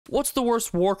What's the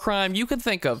worst war crime you can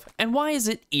think of, and why is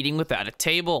it eating without a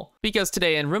table? Because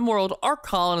today in Rimworld, our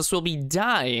colonists will be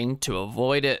dying to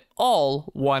avoid it.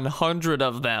 All 100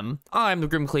 of them. I'm the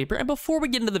Kleaper, and before we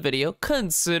get into the video,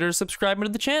 consider subscribing to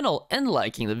the channel and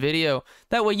liking the video.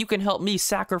 That way you can help me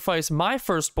sacrifice my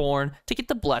firstborn to get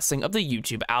the blessing of the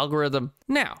YouTube algorithm.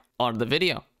 Now, on to the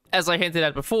video. As I hinted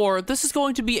at before, this is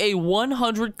going to be a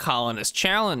 100 colonist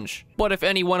challenge. But if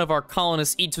any one of our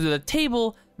colonists eats within a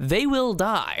table, they will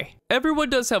die. Everyone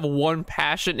does have one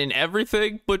passion in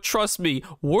everything, but trust me,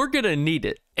 we're gonna need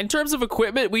it. In terms of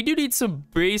equipment, we do need some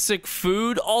basic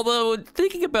food, although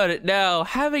thinking about it now,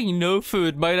 having no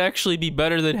food might actually be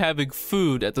better than having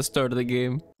food at the start of the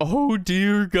game. Oh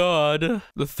dear God,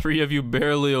 the three of you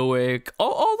barely awake.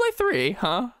 Oh, only three,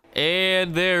 huh?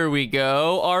 And there we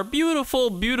go, our beautiful,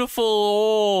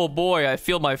 oh boy, I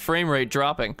feel my frame rate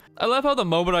dropping. I love how the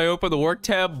moment I open the work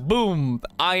tab, boom,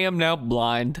 I am now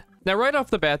blind. Now right off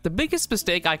the bat, the biggest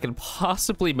mistake I can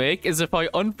possibly make is if I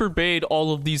unforbade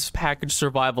all of these packaged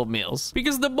survival meals.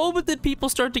 Because the moment that people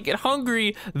start to get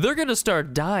hungry, they're gonna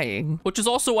start dying. Which is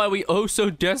also why we oh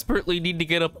so desperately need to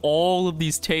get up all of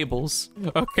these tables.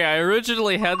 Okay, I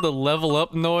originally had the level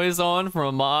up noise on from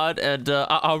a mod, and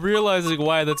I'm realizing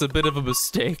why that's a bit of a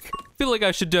mistake. I feel like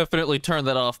I should definitely turn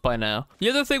that off by now.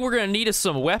 The other thing we're gonna need is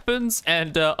some weapons,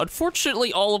 and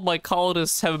unfortunately all of my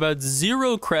colonists have about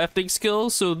 0 crafting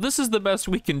skills, so this is the best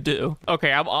we can do.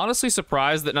 Okay, I'm honestly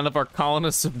surprised that none of our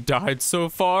colonists have died so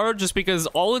far, just because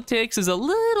all it takes is a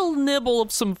little nibble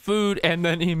of some food and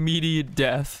then immediate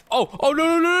death. Oh,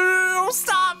 no,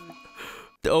 stop!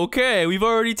 Okay, we've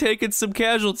already taken some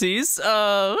casualties.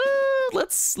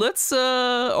 Let's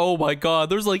oh my God,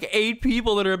 there's like 8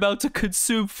 people that are about to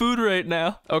consume food right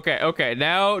now. Okay,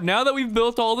 now that we've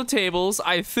built all the tables,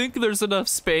 I think there's enough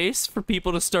space for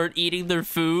people to start eating their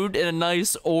food in a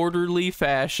nice orderly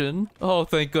fashion. Oh,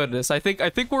 thank goodness. I think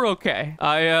we're okay.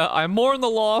 I mourn the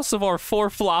loss of our 4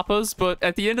 floppas, but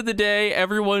at the end of the day,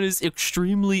 everyone is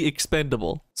extremely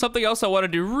expendable. Something else I want to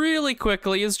do really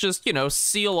quickly is just, you know,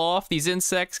 seal off these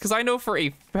insects, because I know for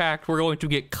a fact we're going to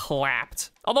get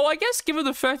clapped. Although I guess given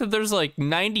the fact that there's like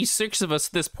 96 of us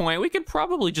at this point, we could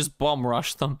probably just bum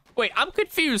rush them. Wait, I'm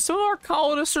confused. Some of our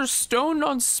colonists are stoned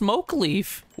on smoke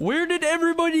leaf. Where did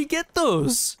everybody get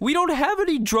those? We don't have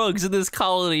any drugs in this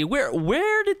colony.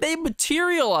 Where did they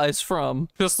materialize from?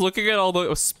 Just looking at all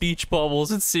the speech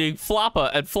bubbles and seeing floppa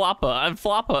and floppa and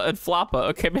floppa and floppa.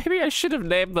 Okay, maybe I should have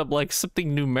named them like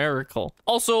something numerical.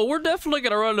 Also, we're definitely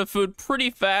gonna run out of food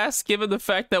pretty fast given the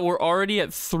fact that we're already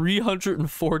at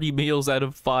 340 meals out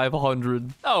of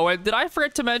 500. Oh, and did I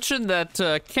forget to mention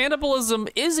that cannibalism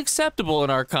is acceptable in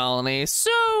our colony,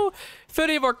 so if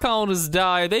any of our colonists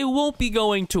die, they won't be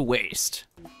going to waste.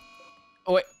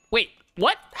 Oh, wait,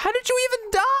 what? How did you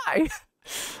even die?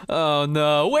 Oh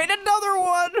no, wait, another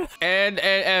one! And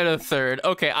a third.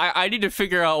 Okay, I need to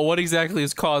figure out what exactly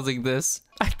is causing this.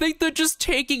 I think they're just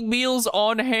taking meals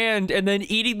on hand and then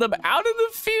eating them out in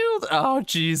the field. Oh,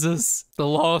 Jesus. The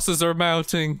losses are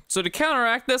mounting. So to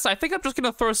counteract this, I think I'm just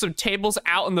gonna throw some tables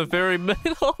out in the very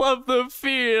middle of the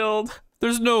field.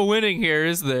 There's no winning here,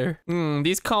 is there?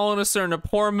 These colonists are in a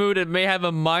poor mood and may have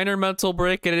a minor mental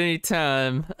break at any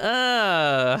time.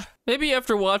 Maybe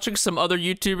after watching some other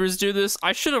YouTubers do this,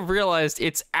 I should have realized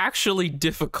it's actually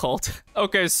difficult.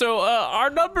 Okay, so our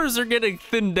numbers are getting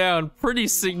thinned down pretty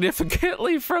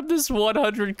significantly from this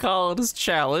 100 colonist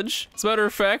challenge. As a matter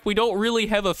of fact, we don't really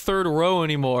have a 3rd row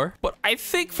anymore. But I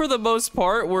think for the most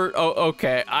part, we're... Oh,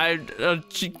 okay.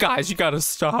 Guys, you gotta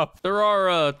stop. There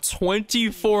are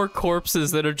 24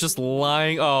 corpses that are just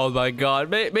lying... Oh my God.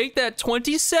 Make that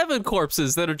 27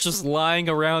 corpses that are just lying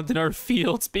around in our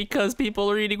fields because people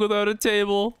are eating without a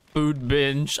table. Food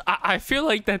binge. I feel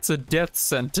like that's a death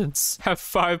sentence. Have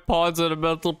 5 pawns and a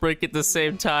mental break at the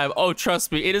same time. Oh,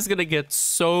 trust me, it is gonna get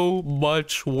so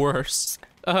much worse.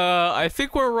 I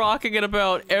think we're rocking at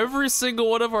about every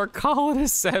single one of our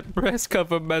colonists at risk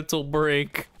of a mental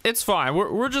break. It's fine,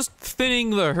 we're just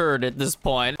thinning the herd at this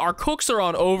point. Our cooks are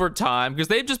on overtime because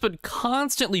they've just been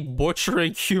constantly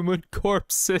butchering human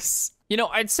corpses. You know,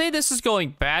 I'd say this is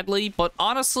going badly, but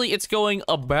honestly, it's going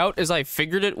about as I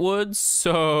figured it would,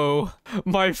 so...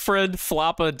 My friend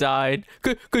Floppa died.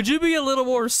 Could you be a little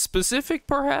more specific,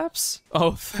 perhaps?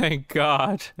 Oh, thank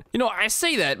God. You know, I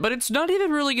say that, but it's not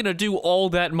even really gonna do all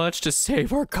that much to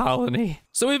save our colony.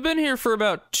 So we've been here for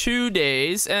about 2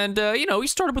 days, and, you know, we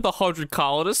started with 100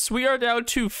 colonists. We are down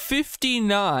to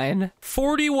 59.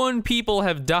 41 people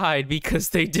have died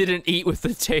because they didn't eat with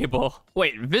the table.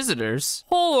 Wait, visitors?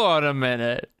 Hold on a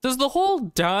minute. Does the whole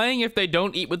dying if they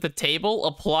don't eat with the table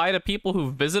apply to people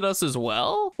who visit us as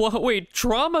well? What, wait,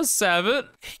 Drama 7?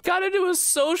 He got into a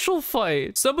social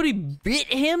fight. Somebody bit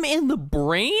him in the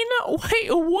brain? Wait,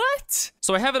 what?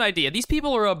 So I have an idea. These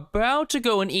people are about to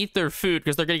go and eat their food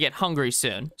because they're gonna get hungry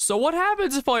soon. So what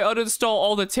happens if I uninstall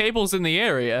all the tables in the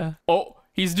area? Oh.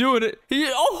 He's doing it.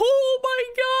 Oh my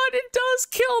god, it does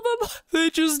kill them. They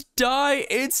just die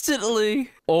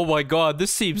instantly. Oh my god,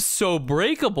 this seems so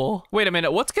breakable. Wait a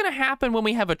minute, what's gonna happen when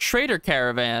we have a trader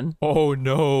caravan? Oh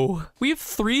no. We have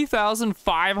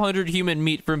 3,500 human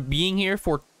meat from being here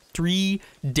for 3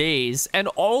 days, and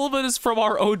all of it is from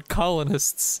our own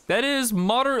colonists. That is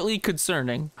moderately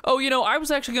concerning. Oh, you know, I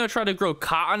was actually gonna try to grow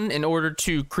cotton in order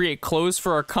to create clothes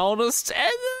for our colonists, and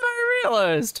then I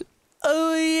realized,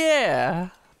 oh yeah.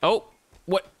 Oh,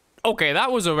 what? Okay,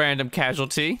 that was a random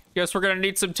casualty. Guess we're gonna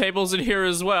need some tables in here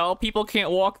as well. People can't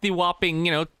walk the whopping,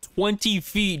 20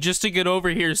 feet just to get over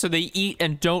here so they eat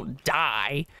and don't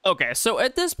die. Okay, so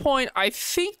at this point, I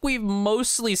think we've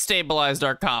mostly stabilized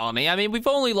our colony. I mean, we've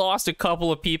only lost a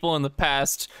couple of people in the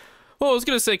past. Well, I was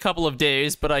gonna say a couple of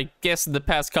days, but I guess in the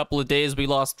past couple of days we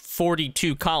lost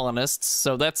 42 colonists,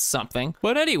 so that's something.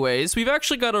 But anyways, we've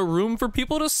actually got a room for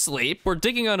people to sleep. We're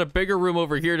digging out a bigger room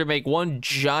over here to make one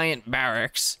giant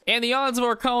barracks. And the odds of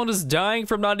our colonists dying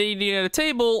from not eating at a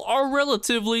table are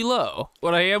relatively low.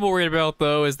 What I am worried about,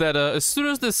 though, is that as soon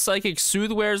as this psychic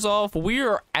soothe wears off, we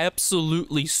are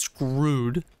absolutely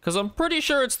screwed. Because I'm pretty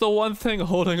sure it's the one thing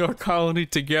holding our colony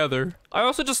together. I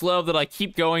also just love that I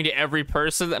keep going to every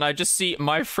person and I just see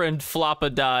my friend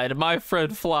Floppa died, my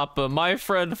friend Floppa, my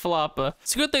friend Floppa.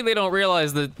 It's a good thing they don't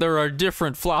realize that there are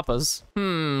different Floppas.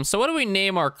 So what do we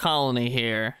name our colony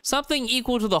here? Something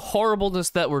equal to the horribleness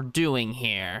that we're doing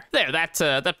here. There,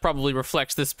 that probably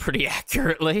reflects this pretty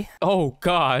accurately. Oh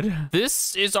god.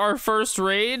 This is our first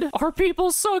raid? Our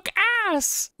people suck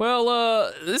ass!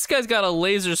 Well, this guy's got a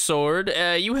laser sword.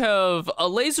 You have a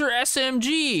laser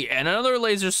SMG and another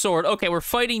laser sword. Okay, we're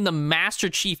fighting the Master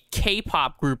Chief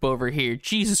K-pop group over here.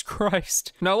 Jesus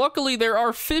Christ. Now, luckily, there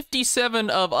are 57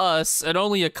 of us and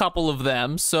only a couple of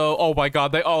them. So, oh my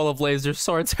god, they all have laser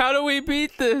swords. How do we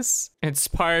beat this?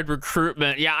 Inspired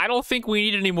recruitment. Yeah, I don't think we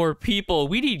need any more people.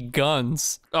 We need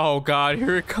guns. Oh god,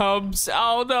 here it comes.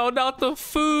 Oh no, not the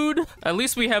food. At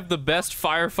least we have the best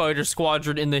firefighter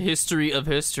squadron in the history of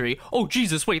history. Oh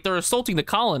Jesus, wait, they're assaulting the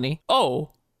colony.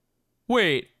 Oh,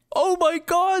 wait. Oh my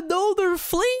god, no, they're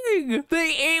fleeing.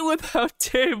 They ate without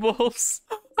tables.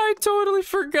 I totally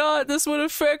forgot this would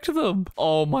affect them.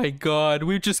 Oh my god,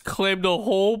 we just claimed a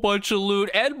whole bunch of loot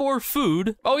and more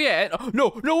food. Oh yeah,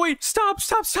 no, wait, stop.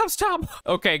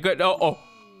 Okay, good, oh.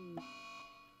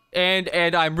 And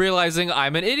I'm realizing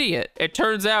I'm an idiot. It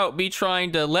turns out me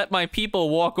trying to let my people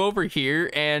walk over here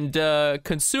and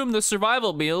consume the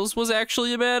survival meals was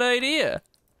actually a bad idea.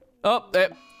 Oh,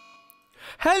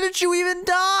 how did you even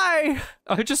die?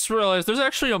 I just realized there's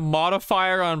actually a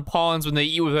modifier on pawns when they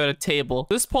eat without a table.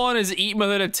 This pawn is eaten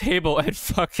without a table and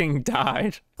fucking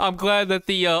died. I'm glad that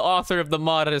the author of the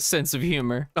mod had a sense of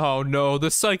humor. Oh no, the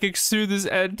psychic soothe is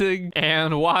ending.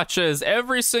 And watch as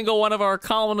every single one of our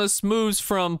colonists moves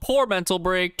from poor mental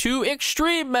break to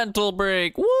extreme mental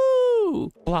break.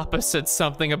 Woo! Floppa said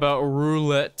something about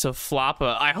roulette to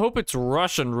Floppa. I hope it's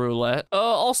Russian roulette.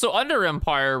 Also under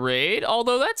Empire raid,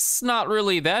 although that's not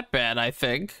really that bad, I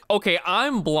think. Okay,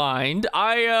 I'm blind.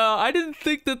 I didn't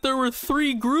think that there were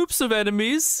 3 groups of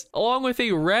enemies, along with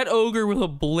a red ogre with a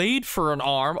blade for an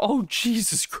arm. Oh,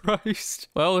 Jesus Christ.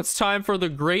 Well, it's time for the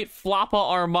great Floppa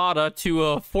Armada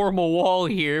to form a wall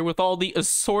here with all the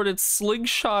assorted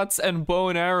slingshots and bow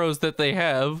and arrows that they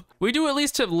have. We do at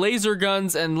least have laser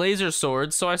guns and laser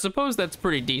swords, so I suppose that's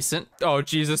pretty decent. Oh,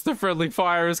 Jesus, the friendly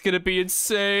fire is gonna be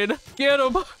insane. Get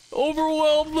them!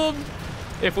 Overwhelm them!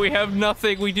 If we have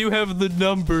nothing, we do have the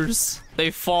numbers. They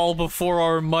fall before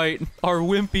our might. Our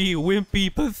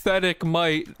wimpy, pathetic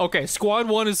might. Okay, squad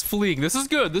 1 is fleeing. This is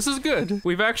good. This is good.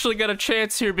 We've actually got a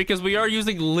chance here because we are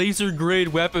using laser grade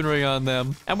weaponry on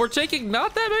them. And we're taking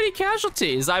not that many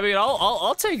casualties. I mean,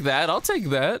 I'll take that. I'll take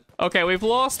that. Okay, we've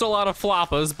lost a lot of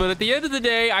floppas, but at the end of the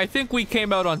day, I think we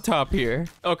came out on top here.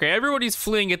 Okay, everybody's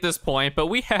fleeing at this point, but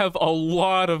we have a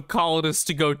lot of colonists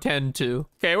to go tend to.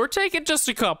 Okay, we're taking just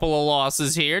a couple of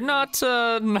losses here.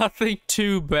 Nothing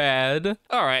too bad.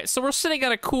 All right, so we're sitting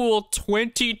at a cool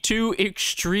 22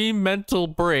 extreme mental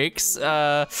breaks.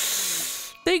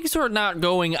 Things are not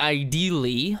going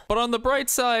ideally, but on the bright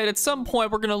side, at some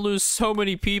point, we're gonna lose so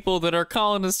many people that our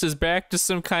colonist is back to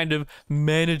some kind of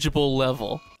manageable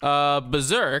level.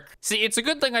 Berserk. See, it's a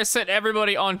good thing I set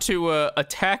everybody onto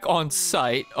attack on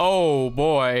sight. Oh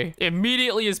boy.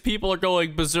 Immediately as people are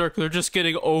going berserk, they're just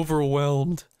getting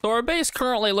overwhelmed. So our base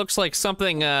currently looks like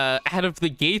something out of the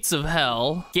gates of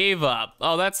hell. Gave up.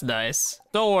 Oh, that's nice.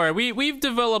 Don't worry, we've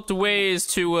developed ways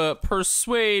to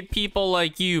persuade people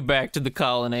like you back to the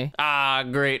colony. Ah,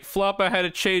 great. Floppa had a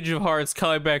change of hearts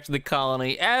coming back to the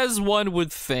colony, as one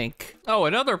would think. Oh,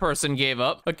 another person gave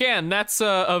up. Again, that's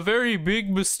a very big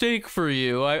mistake for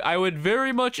you. I would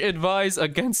very much advise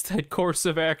against that course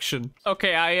of action.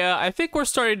 Okay, I think we're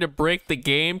starting to break the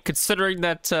game, considering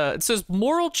that it says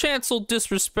moral chancel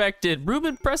disrespected, room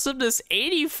impressiveness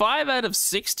 85 out of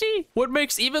 60? What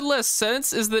makes even less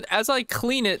sense is that as I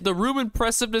clean it, the room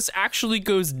impressiveness actually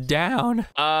goes down.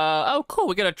 Oh cool,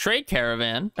 we got a trade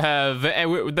caravan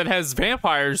that has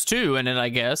vampires too in it, I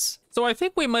guess. So I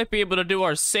think we might be able to do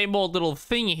our same old little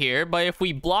thing here, but if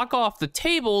we block off the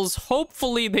tables,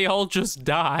 hopefully they all just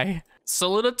die.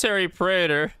 Solitary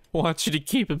Praetor wants you to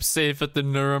keep him safe at the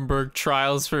Nuremberg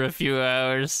trials for a few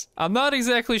hours. I'm not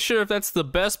exactly sure if that's the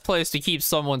best place to keep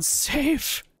someone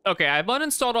safe. Okay, I've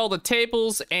uninstalled all the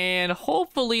tables, and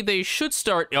hopefully they should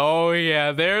start. Oh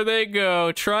yeah, there they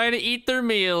go, trying to eat their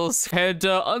meals. And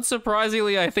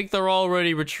unsurprisingly, I think they're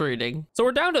already retreating. So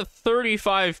we're down to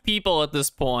 35 people at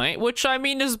this point, which I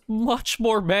mean is much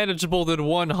more manageable than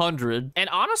 100. And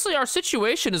honestly, our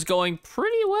situation is going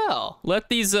pretty well. Let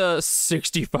these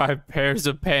 65 pairs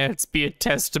of pants be a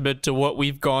testament to what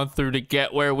we've gone through to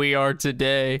get where we are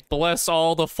today. Bless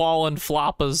all the fallen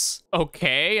floppas.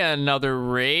 Okay, another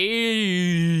raid.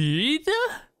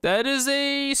 That is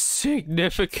a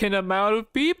significant amount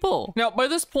of people. Now, by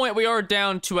this point, we are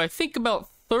down to, I think, about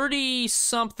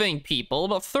 30-something people,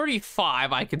 about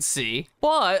 35 I can see.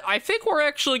 But I think we're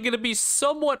actually going to be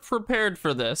somewhat prepared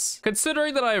for this.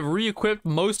 Considering that I've re-equipped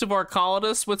most of our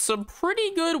colonists with some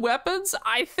pretty good weapons,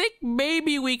 I think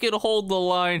maybe we could hold the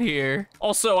line here.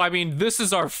 Also, I mean, this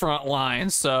is our front line,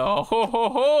 so ho ho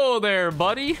ho there,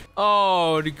 buddy.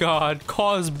 Oh god,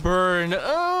 cause burn.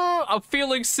 I'm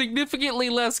feeling significantly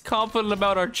less confident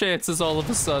about our chances all of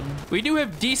a sudden. We do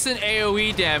have decent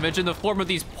AoE damage in the form of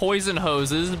these poison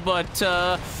hoses, but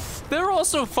they're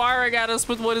also firing at us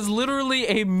with what is literally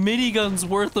a minigun's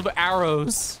worth of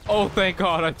arrows. Oh, thank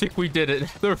God, I think we did it.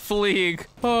 They're fleeing.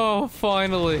 Oh,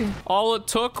 finally. All it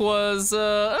took was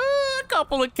a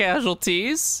couple of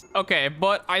casualties. Okay,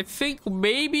 but I think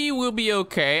maybe we'll be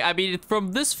okay. I mean,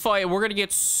 from this fight, we're gonna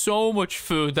get so much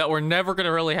food that we're never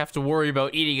gonna really have to worry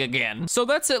about eating again. So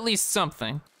that's at least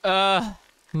something.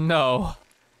 No.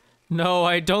 No,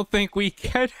 I don't think we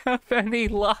can have any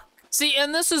luck. See,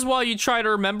 and this is why you try to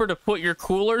remember to put your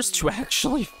coolers to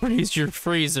actually freeze your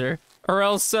freezer. Or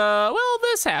else, well,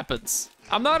 this happens.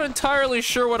 I'm not entirely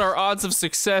sure what our odds of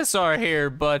success are here,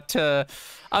 but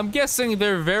I'm guessing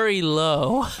they're very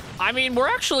low. I mean, we're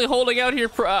actually holding out here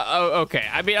okay.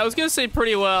 I mean, I was gonna say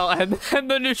pretty well, and then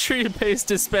the nutrient-based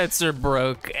dispenser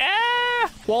broke.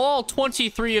 While all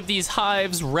 23 of these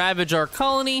hives ravage our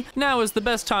colony, now is the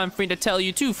best time for me to tell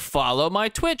you to follow my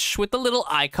Twitch with the little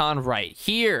icon right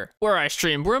here, where I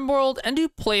stream Rimworld and do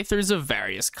playthroughs of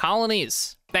various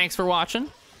colonies. Thanks for watching.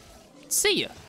 See ya.